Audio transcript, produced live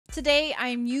Today,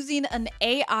 I'm using an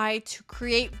AI to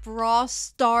create Brawl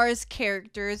Stars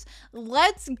characters.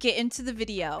 Let's get into the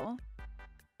video.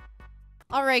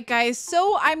 Alright guys,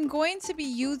 so I'm going to be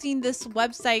using this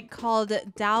website called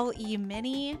DALL-E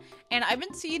Mini, and I've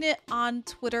been seeing it on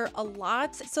Twitter a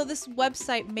lot. So this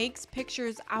website makes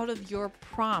pictures out of your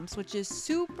prompts, which is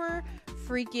super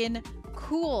freaking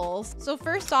cool. So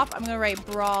first off, I'm gonna write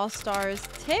Brawl Stars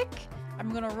tick.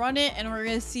 I'm gonna run it and we're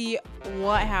gonna see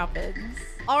what happens.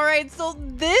 Alright, so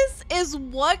this is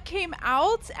what came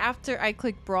out after I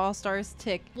clicked Brawl Stars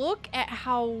tick. Look at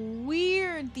how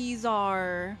weird these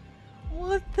are.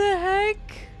 What the heck?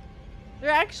 They're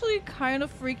actually kind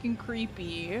of freaking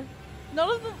creepy.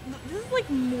 None of them. This is like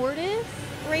Mortis.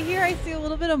 Right here I see a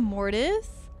little bit of Mortis.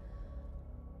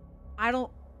 I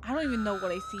don't even know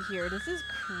what I see here. This is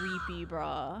creepy,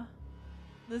 bruh.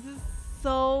 This is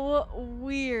so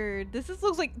weird. This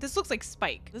looks like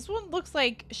Spike. This one looks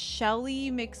like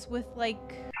Shelly mixed with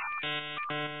like,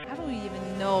 I don't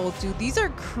even know, dude. These are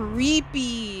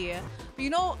creepy. But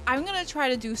you know, I'm gonna try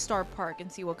to do Star Park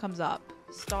and see what comes up.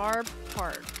 Star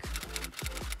Park.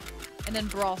 And then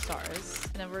Brawl Stars.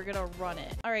 And then we're gonna run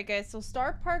it. Alright guys, so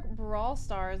Star Park Brawl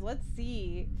Stars. Let's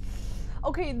see.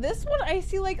 Okay, this one I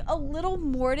see like a little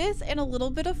Mortis and a little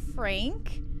bit of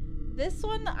Frank. This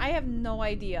one, I have no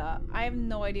idea. I have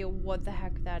no idea what the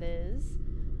heck that is.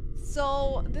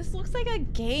 So, this looks like a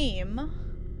game.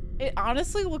 It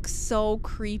honestly looks so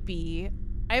creepy.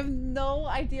 I have no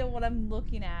idea what I'm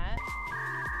looking at.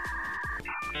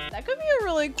 That could be a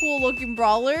really cool looking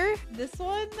brawler. This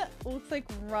one looks like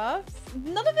Ruffs.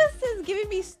 None of this is giving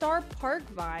me Star Park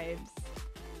vibes.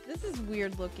 This is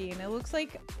weird looking. It looks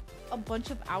like a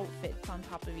bunch of outfits on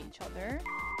top of each other.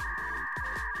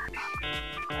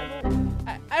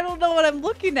 I don't know what I'm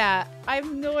looking at. I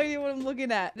have no idea what I'm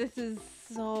looking at. This is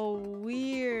so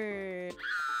weird.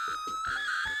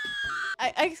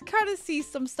 I kind of see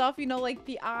some stuff, you know, like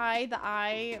the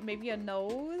eye, maybe a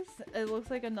nose. It looks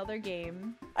like another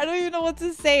game. I don't even know what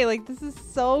to say. Like, this is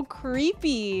so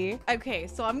creepy. Okay,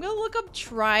 so I'm gonna look up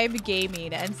Tribe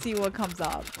Gaming and see what comes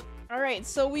up. All right,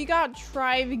 so we got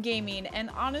Tribe Gaming, and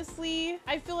honestly,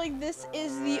 I feel like this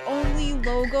is the only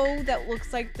logo that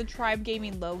looks like the Tribe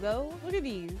Gaming logo. Look at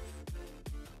these.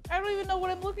 I don't even know what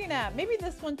I'm looking at. Maybe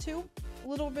this one too. A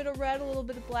little bit of red, a little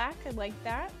bit of black. I like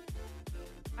that.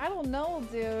 I don't know,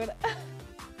 dude.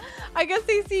 I guess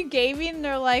they see gaming and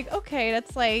they're like, okay,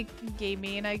 that's like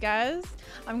gaming, I guess.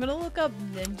 I'm gonna look up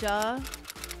Ninja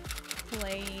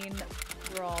playing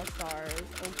Brawl Stars.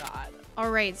 Oh god.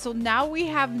 Alright, so now we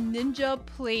have Ninja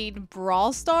playing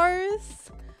Brawl Stars.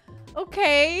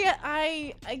 Okay,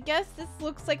 I guess this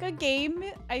looks like a game.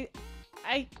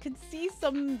 I could see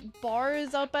some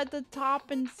bars up at the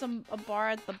top and a bar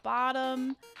at the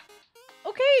bottom.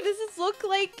 Okay, this is look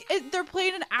like they're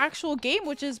playing an actual game,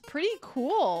 which is pretty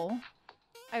cool.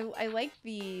 I like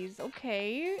these.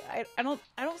 Okay, I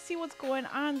don't see what's going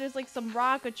on. There's like some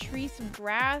rock, a tree, some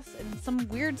grass, and some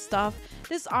weird stuff.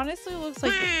 This honestly looks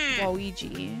like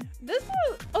Luigi. This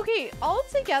one, okay, all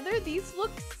together these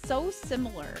look so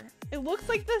similar. It looks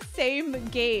like the same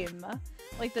game,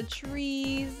 like the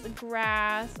trees, the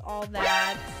grass, all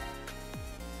that.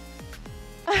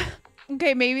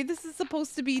 Okay, maybe this is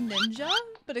supposed to be Ninja,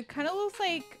 but it kind of looks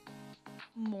like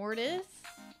Mortis.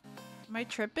 Am I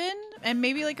tripping? And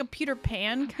maybe like a Peter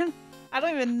Pan. I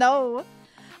don't even know.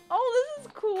 Oh, this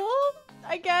is cool.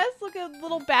 I guess. Look at a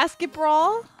little basket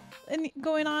brawl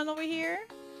going on over here.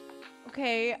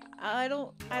 Okay, I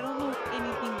don't know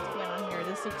anything's going on here.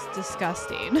 This looks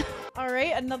disgusting. All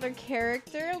right, another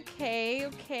character. Okay.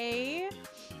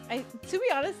 To be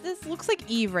honest, this looks like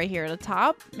Eve right here at the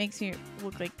top. Makes me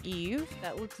look like Eve.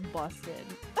 That looks busted.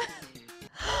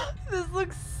 This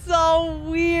looks so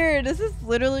weird. This is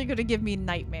literally gonna give me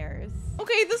nightmares.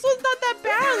 Okay, this one's not that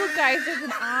bad. Look, guys, there's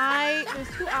an eye, there's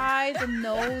two eyes, a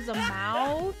nose, a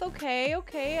mouth. Okay,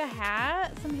 a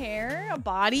hat, some hair, a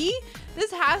body.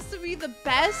 This has to be the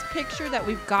best picture that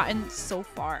we've gotten so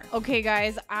far. Okay,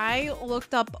 guys, I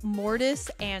looked up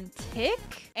Mortis and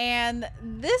Tick, and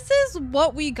this is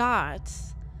what we got.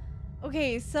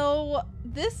 Okay, so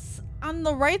this on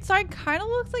the right side kind of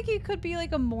looks like it could be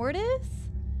like a Mortis.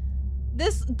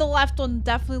 The left one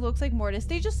definitely looks like Mortis.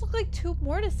 They just look like two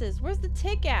Mortises. Where's the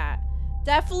Tick at?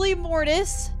 Definitely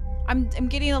Mortis. I'm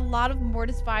getting a lot of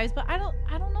Mortis vibes, but I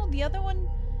don't know. The other one,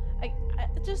 it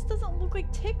just doesn't look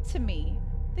like Tick to me.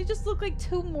 They just look like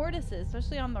two Mortises,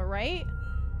 especially on the right.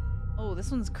 Oh,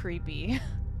 this one's creepy.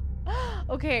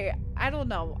 Okay, I don't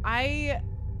know. I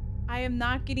am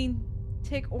not getting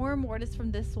Tick or Mortis from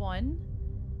this one.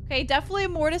 Okay, definitely a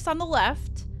Mortis on the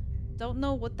left. Don't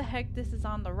know what the heck this is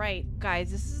on the right.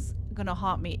 Guys, this is gonna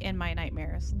haunt me in my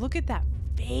nightmares. Look at that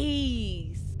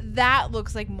face. That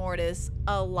looks like Mortis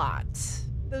a lot.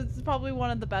 This is probably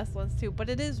one of the best ones too, but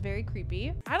it is very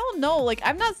creepy. I don't know, like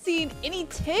I'm not seeing any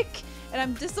tick and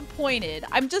I'm disappointed.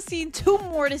 I'm just seeing two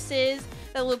Mortises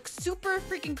that look super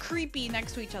freaking creepy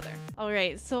next to each other. All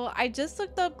right, so I just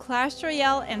looked up Clash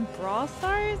Royale and Brawl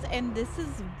Stars and this is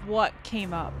what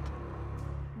came up.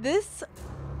 This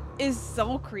is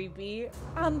so creepy.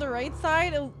 On the right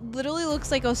side, it literally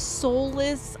looks like a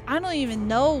soulless, I don't even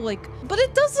know, like, but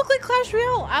it does look like Clash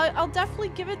Royale. I'll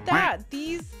definitely give it that.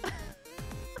 These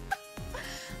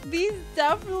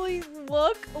definitely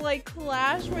look like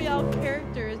Clash Royale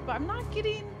characters, but I'm not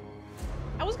getting,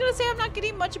 I was gonna say I'm not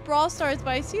getting much Brawl Stars, but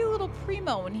I see a little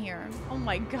Primo in here. Oh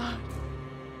my god.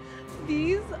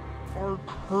 These are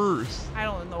cursed. I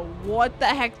don't know what the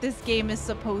heck this game is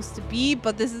supposed to be,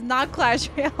 but this is not Clash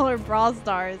Royale or Brawl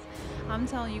Stars. I'm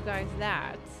telling you guys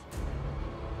that.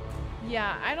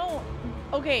 Yeah, I don't...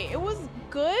 Okay, it was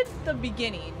good the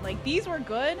beginning. Like, these were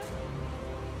good.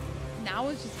 Now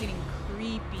it's just getting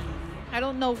creepy. I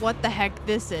don't know what the heck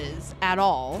this is at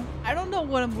all. I don't know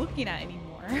what I'm looking at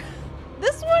anymore.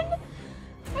 This one,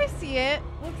 I see it.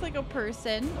 Looks like a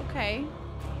person. Okay.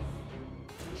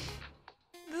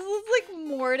 This looks like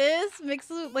Mortis mixed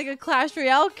with like a Clash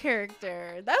Royale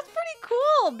character. That's pretty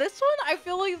cool. This one I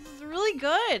feel like is really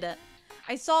good.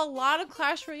 I saw a lot of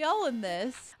Clash Royale in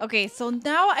this. Okay, so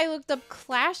now I looked up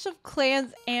Clash of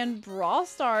Clans and Brawl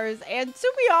Stars, and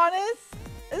to be honest,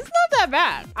 it's not that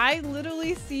bad. I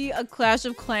literally see a Clash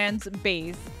of Clans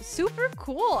base. Super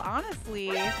cool,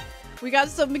 honestly. We got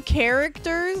some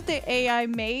characters the AI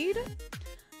made.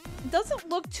 It doesn't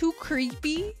look too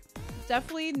creepy.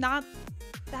 Definitely not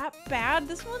that bad.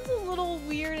 This one's a little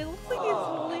weird. It looks like he's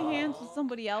holding hands with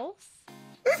somebody else.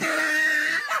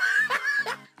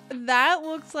 That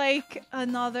looks like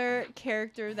another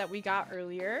character that we got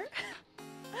earlier.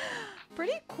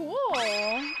 Pretty cool.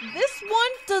 This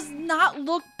one does not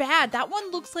look bad. That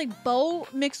one looks like Bo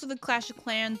mixed with a Clash of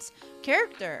Clans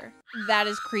character. That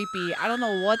is creepy. I don't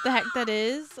know what the heck that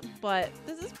is, but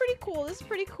this is pretty cool. This is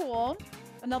pretty cool.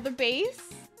 Another base,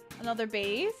 another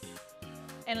base,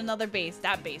 and another base.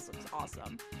 That base looks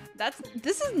awesome.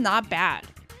 This is not bad.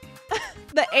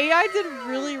 The AI did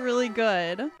really, really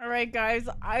good. All right, guys,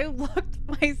 I looked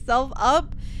myself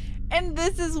up and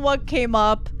this is what came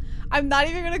up. I'm not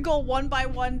even gonna go one by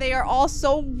one. They are all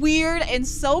so weird and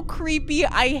so creepy.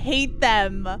 I hate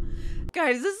them.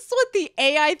 Guys, this is what the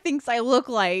AI thinks I look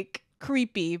like.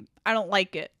 Creepy. I don't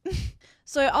like it.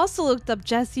 So I also looked up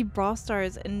Jessie Brawl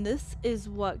Stars and this is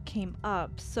what came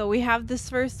up. So we have this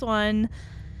first one.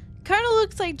 Kind of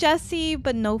looks like Jessie,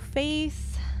 but no face.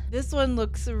 This one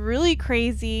looks really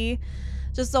crazy.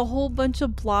 Just a whole bunch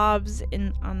of blobs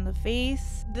on the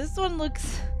face. This one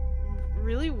looks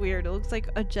really weird. It looks like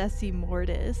a Jessie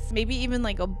Mortis. Maybe even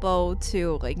like a Bo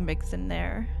too, like mixed in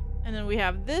there. And then we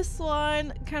have this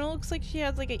one. Kind of looks like she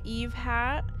has like an Eve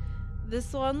hat.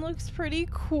 This one looks pretty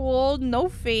cool. No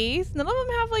face. None of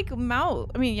them have like a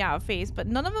mouth. I mean, yeah, a face, but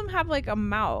none of them have like a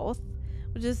mouth,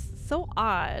 which is so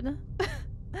odd.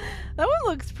 That one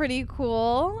looks pretty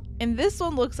cool. And this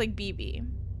one looks like BB.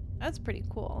 That's pretty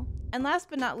cool. And last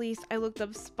but not least, I looked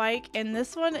up Spike, and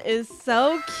this one is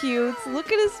so cute. Look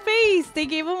at his face. They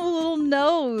gave him a little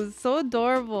nose. So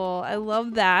adorable. I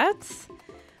love that. This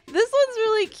one's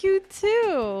really cute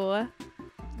too.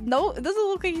 No, it doesn't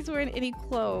look like he's wearing any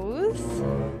clothes.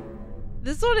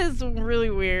 This one is really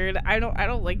weird. I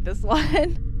don't like this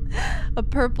one. A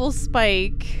purple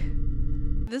Spike.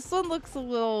 This one looks a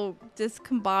little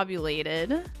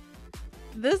discombobulated.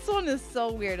 This one is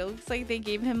so weird. It looks like they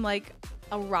gave him like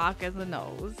a rock as a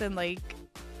nose, and like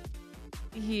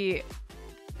he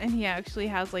actually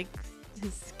has like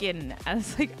his skin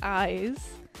as like eyes.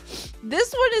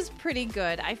 This one is pretty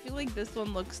good. I feel like this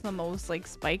one looks the most like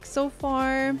Spike so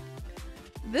far.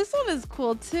 This one is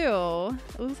cool too.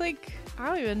 It looks like, I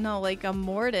don't even know, like a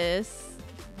Mortis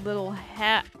little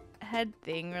head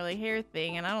thing or like hair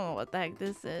thing, and I don't know what the heck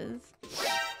this is.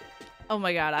 Oh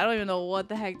my god, I don't even know what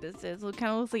the heck this is. It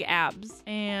kind of looks like abs,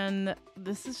 and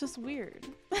this is just weird.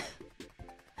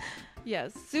 Yeah,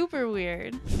 super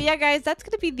weird. But yeah, guys, that's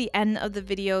gonna be the end of the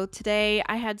video today.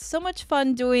 I had so much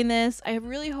fun doing this. I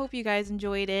really hope you guys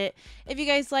enjoyed it. If you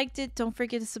guys liked it, don't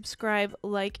forget to subscribe,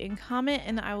 like, and comment,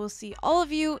 and I will see all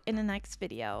of you in the next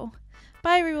video.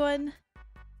 Bye, everyone.